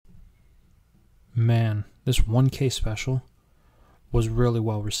Man, this 1K special was really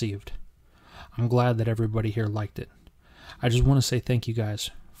well received. I'm glad that everybody here liked it. I just want to say thank you guys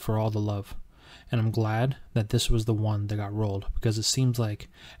for all the love. And I'm glad that this was the one that got rolled, because it seems like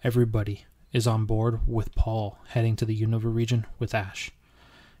everybody is on board with Paul heading to the UNOVA region with Ash.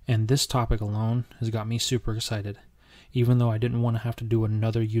 And this topic alone has got me super excited, even though I didn't want to have to do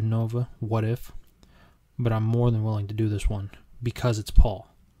another UNOVA what if, but I'm more than willing to do this one because it's Paul.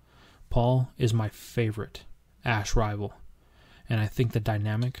 Paul is my favorite Ash rival, and I think the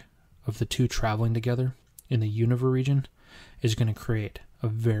dynamic of the two traveling together in the UNOVA region is going to create a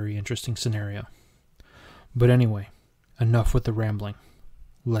very interesting scenario. But anyway, enough with the rambling.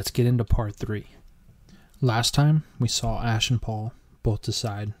 Let's get into part 3. Last time, we saw Ash and Paul both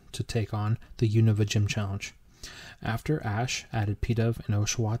decide to take on the UNOVA Gym Challenge. After Ash added P-Dove and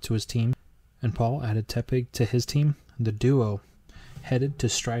Oshawott to his team, and Paul added Tepig to his team, the duo headed to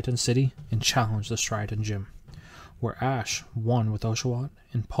Striaton City and challenged the Striaton Gym, where Ash won with Oshawott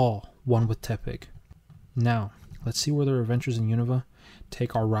and Paul won with Tepig. Now, let's see where their adventures in UNOVA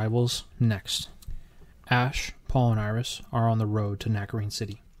take our rivals next. Ash, Paul, and Iris are on the road to NACARENE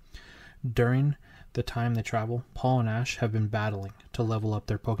City. During the time they travel, Paul and Ash have been battling to level up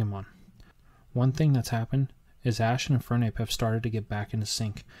their Pokemon. One thing that's happened is Ash and Infernape have started to get back into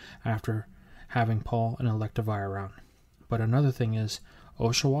sync after having Paul and Electivire around. But another thing is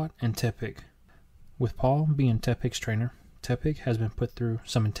Oshawott and Tepig. With Paul being Tepig's trainer, Tepig has been put through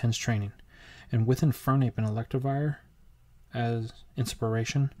some intense training, and with Infernape and Electivire as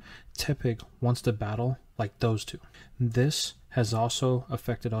inspiration, Tepig wants to battle like those two. This has also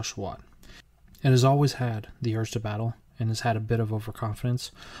affected Oshawott. It has always had the urge to battle and has had a bit of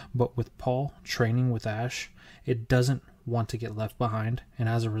overconfidence, but with Paul training with Ash, it doesn't want to get left behind, and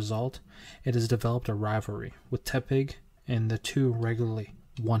as a result, it has developed a rivalry with Tepig, and the two regularly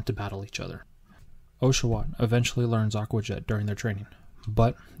want to battle each other. Oshawott eventually learns Aqua Jet during their training,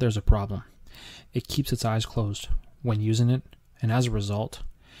 but there's a problem. It keeps its eyes closed when using it, and as a result,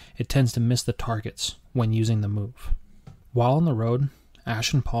 it tends to miss the targets when using the move. While on the road,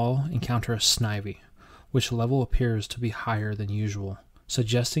 Ash and Paul encounter a Snivy, which level appears to be higher than usual,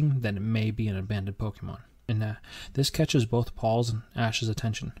 suggesting that it may be an abandoned Pokemon. And this catches both Paul's and Ash's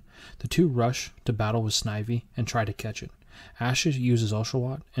attention. The two rush to battle with Snivy and try to catch it. Ash uses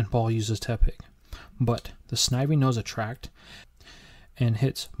Oshawott and Paul uses Tepig, but the Snivy knows a tract and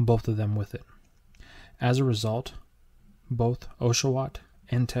hits both of them with it. As a result, both Oshawott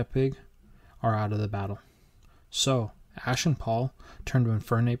and Tepig are out of the battle. So, Ash and Paul turn to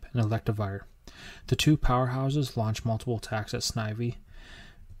Infernape and Electivire. The two powerhouses launch multiple attacks at Snivy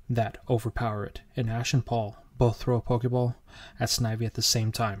that overpower it, and Ash and Paul both throw a Pokeball at Snivy at the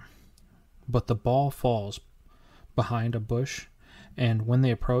same time. But the ball falls behind a bush, and when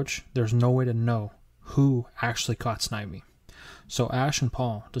they approach, there's no way to know who actually caught Snivy. So Ash and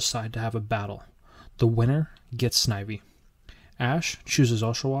Paul decide to have a battle. The winner gets Snivy. Ash chooses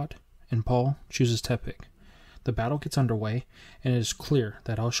Oshawott, and Paul chooses Tepig. The battle gets underway, and it is clear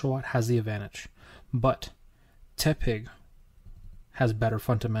that Oshawott has the advantage, but Tepig has better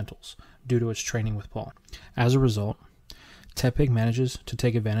fundamentals due to its training with Paul. As a result, Tepig manages to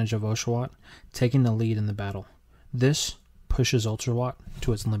take advantage of Oshawott, taking the lead in the battle. This pushes Oshawott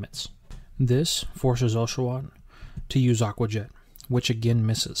to its limits. This forces Oshawott to use Aqua Jet, which again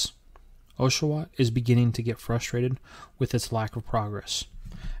misses. Oshawott is beginning to get frustrated with its lack of progress.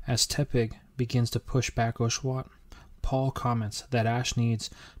 As Tepig begins to push back Oshawott, Paul comments that Ash needs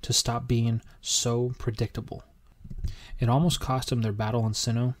to stop being so predictable. It almost cost him their battle in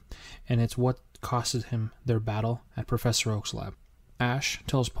Sinnoh, and it's what costed him their battle at Professor Oak's lab. Ash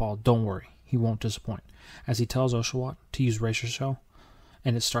tells Paul, don't worry, he won't disappoint, as he tells Oshawott to use Racer Shell,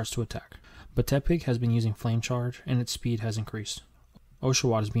 and it starts to attack. But Tepig has been using Flame Charge, and its speed has increased.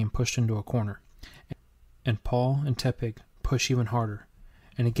 Oshawott is being pushed into a corner, and Paul and Tepig push even harder,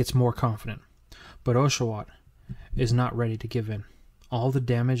 and it gets more confident. But Oshawott is not ready to give in. All the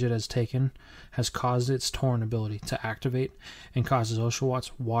damage it has taken has caused its Torn ability to activate and causes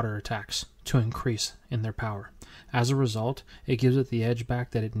Oshawott's water attacks to increase in their power. As a result, it gives it the edge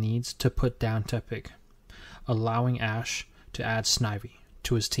back that it needs to put down Tepig, allowing Ash to add Snivy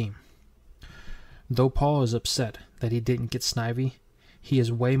to his team. Though Paul is upset that he didn't get Snivy, he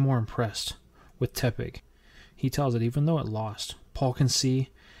is way more impressed with Tepig. He tells it even though it lost, Paul can see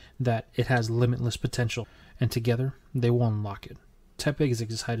that it has limitless potential, and together they will unlock it. Tepig is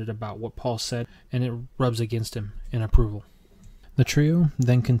excited about what Paul said, and it rubs against him in approval. The trio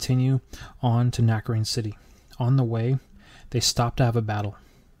then continue on to NACARENE City. On the way, they stop to have a battle.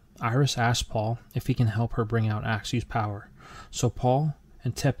 Iris asks Paul if he can help her bring out Axew's power, so Paul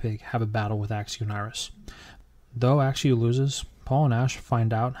and Tepig have a battle with Axew and Iris. Though Axew loses, Paul and Ash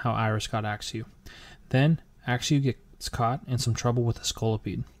find out how Iris got Axew. Then Axew gets caught in some trouble with the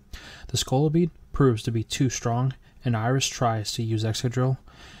Scolipede. The Scolipede proves to be too strong, and Iris tries to use Excadrill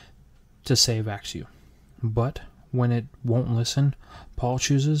to save Axew. But when it won't listen, Paul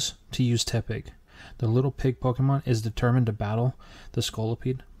chooses to use Tepig. The little pig Pokemon is determined to battle the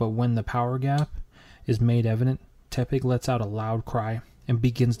Scolipede, but when the power gap is made evident, Tepig lets out a loud cry and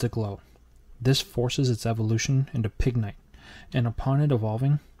begins to glow. This forces its evolution into Pignite, and upon it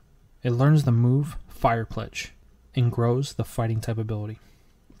evolving, it learns the move Fire Pledge and grows the fighting type ability.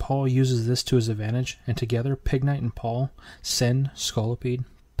 Paul uses this to his advantage, and together Pignite and Paul send Scolipede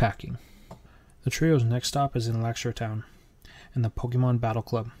packing. The trio's next stop is in Lecture Town, in the Pokemon Battle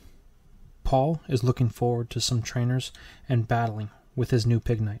Club. Paul is looking forward to some trainers and battling with his new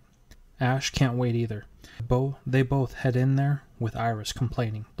Pignite. Ash can't wait either. They both head in there with Iris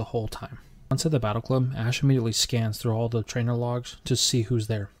complaining the whole time. Once at the Battle Club, Ash immediately scans through all the trainer logs to see who's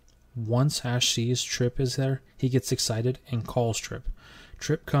there. Once Ash sees Trip is there, he gets excited and calls Trip.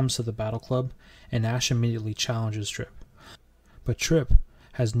 Trip comes to the Battle Club, and Ash immediately challenges Trip. But Trip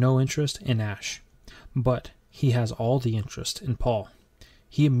has no interest in Ash, but he has all the interest in Paul.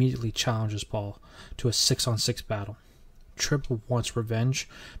 He immediately challenges Paul to a 6-on-6 battle. Trip wants revenge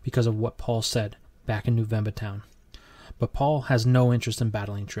because of what Paul said back in November Town. But Paul has no interest in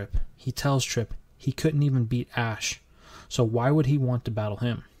battling Trip. He tells Trip he couldn't even beat Ash, so why would he want to battle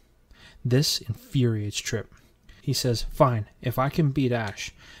him? This infuriates Trip. He says, "Fine, if I can beat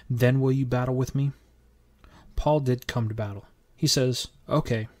Ash, then will you battle with me?" Paul did come to battle. He says,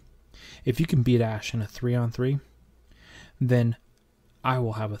 "Okay, if you can beat Ash in a 3-on-3, then I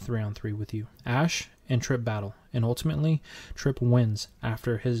will have a 3-on-3 with you." Ash and Trip battle, and ultimately Trip wins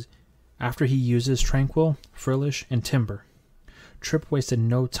after he uses Tranquil, Frillish, and Timber. Trip wasted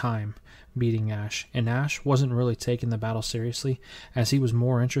no time beating Ash, and Ash wasn't really taking the battle seriously, as he was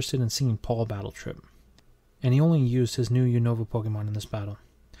more interested in seeing Paul battle Trip. And he only used his new UNOVA Pokemon in this battle.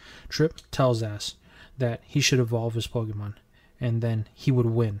 Trip tells Ash that he should evolve his Pokemon, and then he would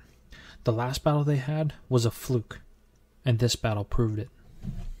win. The last battle they had was a fluke, and this battle proved it.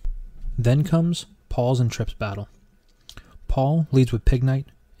 Then comes Paul's and Trip's battle. Paul leads with Pignite,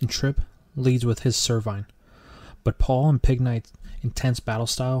 and Trip leads with his Servine. But Paul and Pignite's intense battle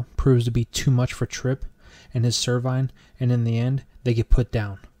style proves to be too much for Trip and his Servine, and in the end, they get put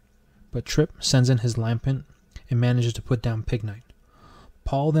down. But Trip sends in his Lampent and manages to put down Pignite.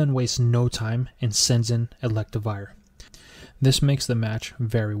 Paul then wastes no time and sends in Electivire. This makes the match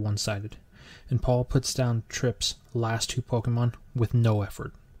very one-sided, and Paul puts down Trip's last two Pokemon with no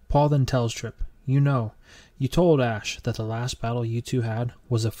effort. Paul then tells Trip, you told Ash that the last battle you two had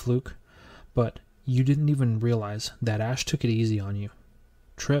was a fluke, but you didn't even realize that Ash took it easy on you."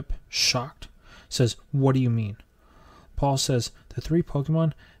 Trip, shocked, says, "What do you mean?" Paul says, "The 3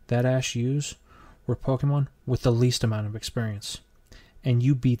 Pokemon that Ash used were Pokemon with the least amount of experience, and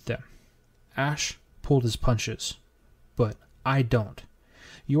you beat them. Ash pulled his punches, but I don't.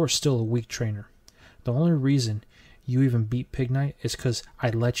 You are still a weak trainer. The only reason you even beat Pignite is because I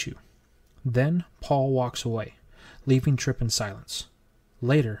let you." Then Paul walks away, leaving Trip in silence.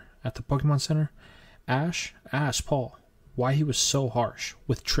 Later, at the Pokemon Center, Ash asks Paul why he was so harsh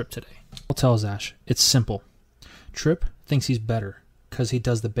with Trip today. Paul tells Ash it's simple. Trip thinks he's better because he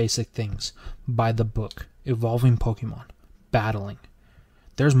does the basic things, by the book, evolving Pokemon, battling.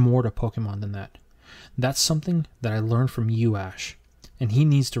 There's more to Pokemon than that. That's something that I learned from you, Ash, and he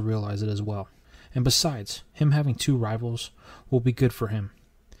needs to realize it as well. And besides, him having 2 rivals will be good for him.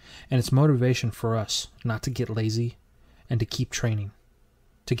 And it's motivation for us not to get lazy and to keep training,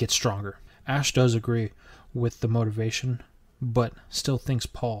 to get stronger. Ash does agree with the motivation, but still thinks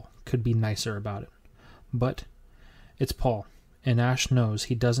Paul could be nicer about it. But it's Paul, and Ash knows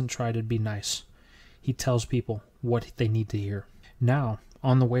he doesn't try to be nice. He tells people what they need to hear. Now,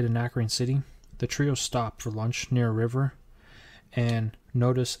 on the way to NACARENE City, the trio stop for lunch near a river and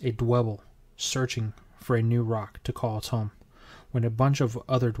notice a Dwebble searching for a new rock to call its home, when a bunch of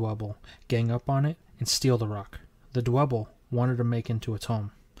other Dwebble gang up on it and steal the rock. The Dwebble wanted to make into its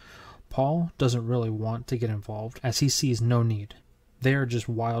home. Paul doesn't really want to get involved, as he sees no need. They are just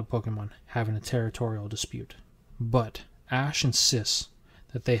wild Pokemon having a territorial dispute. But Ash insists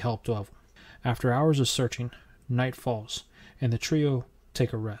that they help Dwebble. After hours of searching, night falls, and the trio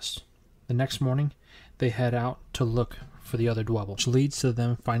take a rest. The next morning, they head out to look for the other Dwebble, which leads to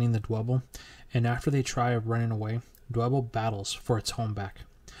them finding the Dwebble, and after they try running away, Dwebble battles for its home back.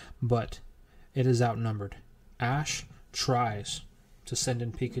 But it is outnumbered. Ash tries to send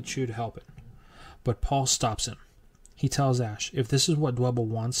in Pikachu to help it, but Paul stops him. He tells Ash if this is what Dwebble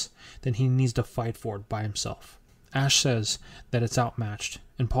wants, then he needs to fight for it by himself. Ash says that it's outmatched,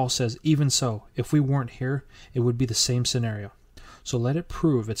 and Paul says, even so, if we weren't here, it would be the same scenario. So let it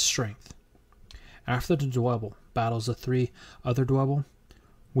prove its strength. After the Dwebble battles the 3 other Dwebble,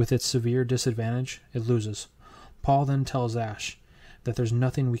 with its severe disadvantage, it loses. Paul then tells Ash that there's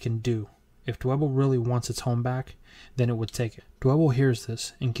nothing we can do. If Dwebble really wants its home back, then it would take it. Dwebble hears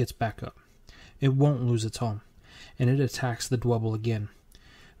this and gets back up. It won't lose its home, and it attacks the Dwebble again,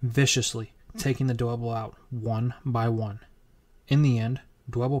 viciously, taking the Dwebble out one by one. In the end,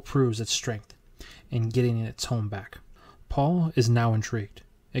 Dwebble proves its strength in getting its home back. Paul is now intrigued.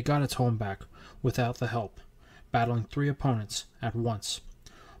 It got its home back without the help, battling 3 opponents at once.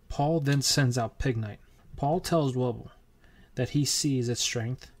 Paul then sends out Pig Knight. Paul tells Dwebble that he sees its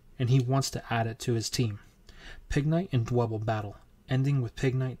strength and he wants to add it to his team. Pig Knight and Dwebble battle, ending with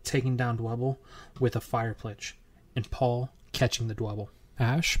Pig Knight taking down Dwebble with a fire plitch, and Paul catching the Dwebble.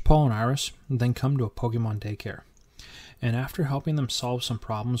 Ash, Paul, and Iris then come to a Pokemon daycare, and after helping them solve some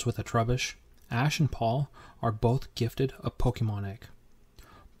problems with a Trubbish, Ash and Paul are both gifted a Pokemon egg.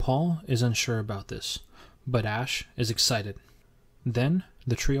 Paul is unsure about this, but Ash is excited. Then,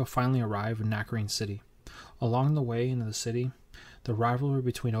 the trio finally arrive in NACARENE City. Along the way into the city, the rivalry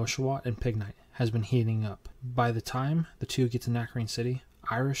between Oshawott and Pig Knight has been heating up. By the time the two get to NACARENE City,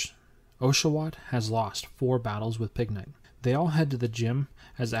 Oshawott has lost 4 battles with Pig Knight. They all head to the gym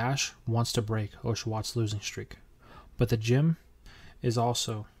as Ash wants to break Oshawott's losing streak. But the gym is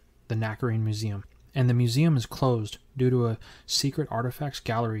also the NACARENE Museum, and the museum is closed due to a secret artifacts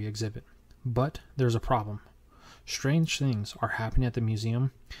gallery exhibit. But there's a problem. Strange things are happening at the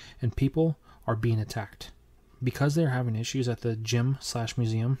museum, and people are being attacked. Because they're having issues at the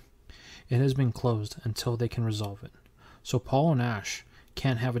gym/museum, it has been closed until they can resolve it. So Paul and Ash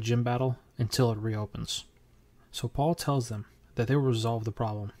can't have a gym battle until it reopens. So Paul tells them that they will resolve the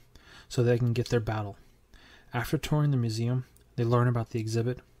problem so they can get their battle. After touring the museum, they learn about the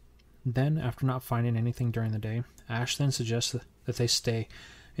exhibit. Then, after not finding anything during the day, Ash then suggests that they stay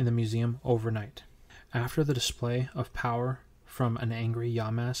in the museum overnight. After the display of power from an angry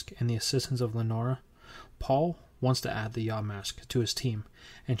Yamask and the assistance of Lenora, Paul wants to add the Yamask to his team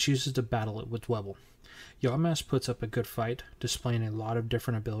and chooses to battle it with Dwebble. Yamask puts up a good fight, displaying a lot of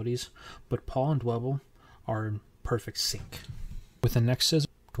different abilities, but Paul and Dwebble are in perfect sync. With the next scissor,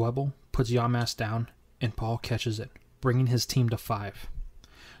 Dwebble puts Yamask down and Paul catches it, bringing his team to 5.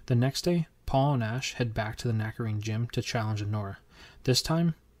 The next day, Paul and Ash head back to the NACARENE gym to challenge Lenora. This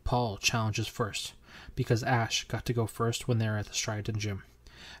time, Paul challenges first, because Ash got to go first when they were at the Striaton gym.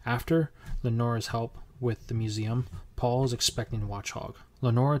 After Lenora's help with the museum, Paul is expecting Watchog.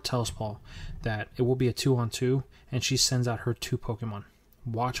 Lenora tells Paul that it will be a 2-on-2, and she sends out her 2 Pokemon,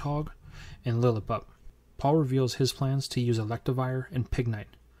 Watchog and Lillipup. Paul reveals his plans to use Electivire and Pig Knight.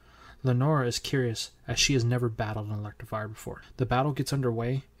 Lenora is curious, as she has never battled an Electivire before. The battle gets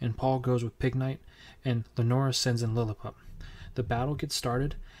underway, and Paul goes with Pig Knight, and Lenora sends in Lillipup. The battle gets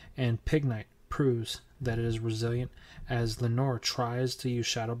started, and Pig Knight proves that it is resilient as Lenora tries to use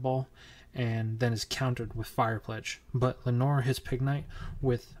Shadow Ball and then is countered with Fire Pledge. But Lenora hits Pig Knight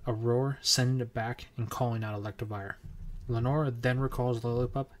with a roar, sending it back and calling out Electivire. Lenora then recalls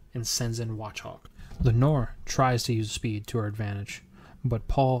Lillipup and sends in Watchog. Lenora tries to use speed to her advantage, but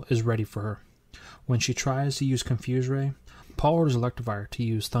Paul is ready for her. When she tries to use Confuse Ray, Paul orders Electivire to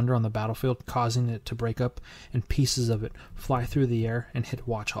use Thunder on the battlefield, causing it to break up, and pieces of it fly through the air and hit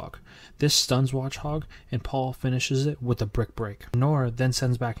Watchog. This stuns Watchog, and Paul finishes it with a Brick Break. Lenora then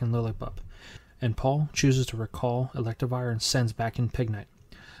sends back in Lillipup, and Paul chooses to recall Electivire and sends back in Pig Knight.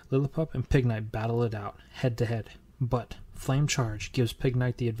 Lillipup and Pig Knight battle it out, head to head, but Flame Charge gives Pig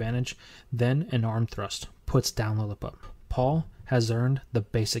Knight the advantage, then an Arm Thrust puts down Lillipup. Paul has earned the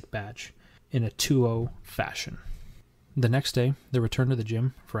basic badge in a 2-0 fashion. The next day, they return to the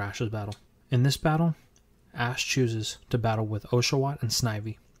gym for Ash's battle. In this battle, Ash chooses to battle with Oshawott and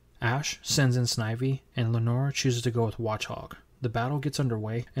Snivy. Ash sends in Snivy, and Lenora chooses to go with Watchog. The battle gets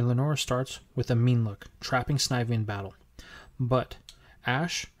underway, and Lenora starts with a mean look, trapping Snivy in battle. But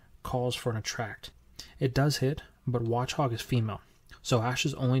Ash calls for an attract. It does hit, but Watchog is female, so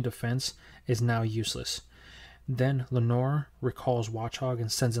Ash's only defense is now useless. Then Lenora recalls Watchog and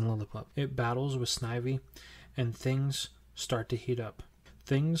sends in Lillipup. It battles with Snivy, and things start to heat up.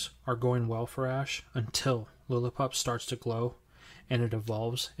 Things are going well for Ash until Lillipup starts to glow and it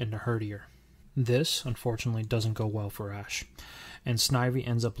evolves into Herdier. This, unfortunately, doesn't go well for Ash, and Snivy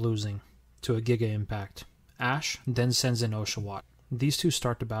ends up losing to a Giga Impact. Ash then sends in Oshawott. These two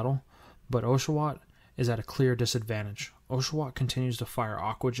start to battle, but Oshawott is at a clear disadvantage. Oshawott continues to fire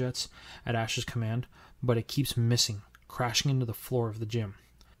Aqua Jets at Ash's command, but it keeps missing crashing into the floor of the gym.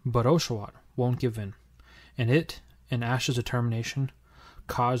 But Oshawott won't give in, and it and Ash's determination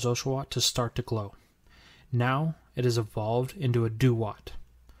caused Oshawott to start to glow. Now it has evolved into a do-wot.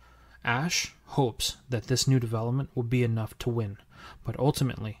 Ash hopes that this new development will be enough to win, but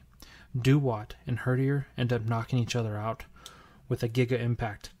ultimately, do-wot and Herdier end up knocking each other out with a Giga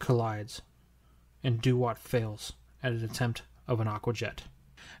Impact collides, and do-wot fails at an attempt of an Aqua Jet.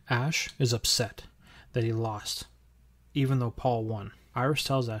 Ash is upset that he lost, even though Paul won. Iris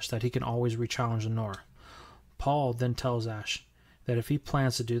tells Ash that he can always re-challenge Lenora. Paul then tells Ash that if he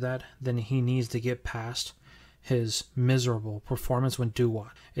plans to do that, then he needs to get past his miserable performance when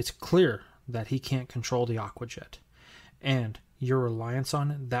do-wot. It's clear that he can't control the Aqua Jet, and your reliance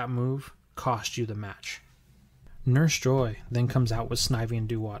on it, that move, cost you the match. Nurse Joy then comes out with Snivy and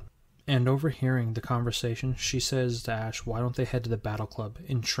do-wot, and overhearing the conversation, she says to Ash, why don't they head to the Battle Club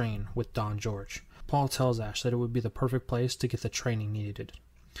and train with Don George? Paul tells Ash that it would be the perfect place to get the training needed.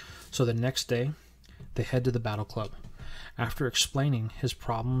 So the next day, they head to the Battle Club. After explaining his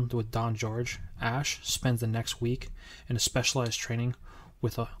problem with Don George, Ash spends the next week in a specialized training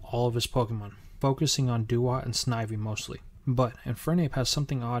with all of his Pokemon, focusing on do-wot and Snivy mostly. But Infernape has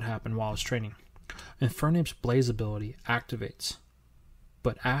something odd happen while it's training. Infernape's Blaze ability activates,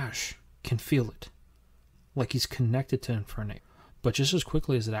 but Ash can feel it, like he's connected to Infernape. But just as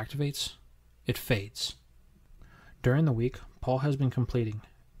quickly as it activates, it fades. During the week, Paul has been completing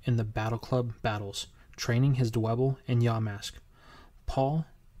in the Battle Club battles, training his Dwebble and Yamask. Paul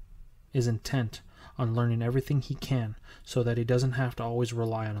is intent on learning everything he can so that he doesn't have to always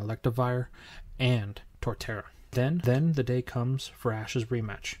rely on Electivire and Torterra. Then the day comes for Ash's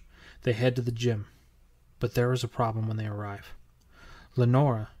rematch. They head to the gym, but there is a problem when they arrive.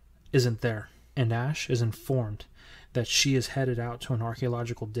 Lenora isn't there, and Ash is informed that she is headed out to an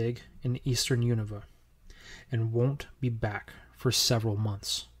archaeological dig in eastern UNOVA and won't be back for several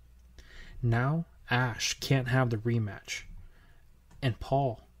months. Now Ash can't have the rematch, and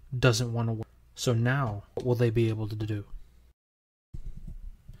Paul doesn't want to win. So now, what will they be able to do?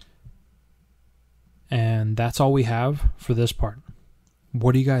 And that's all we have for this part.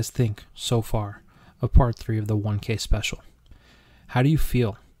 What do you guys think so far of part 3 of the 1K special? How do you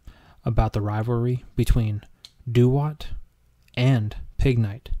feel about the rivalry between do-wot and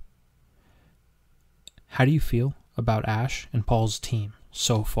Pignite? How do you feel about Ash and Paul's team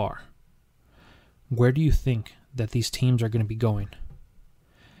so far? Where do you think that these teams are going to be going?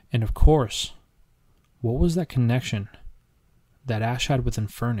 And of course, what was that connection that Ash had with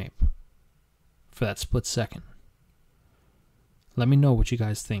Infernape for that split second? Let me know what you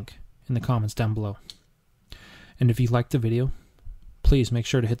guys think in the comments down below. And if you liked the video, please make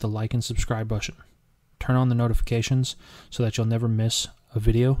sure to hit the like and subscribe button. Turn on the notifications so that you'll never miss a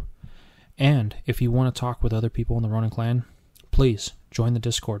video. And if you want to talk with other people in the Ronin clan, please join the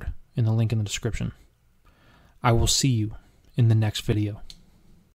Discord in the link in the description. I will see you in the next video.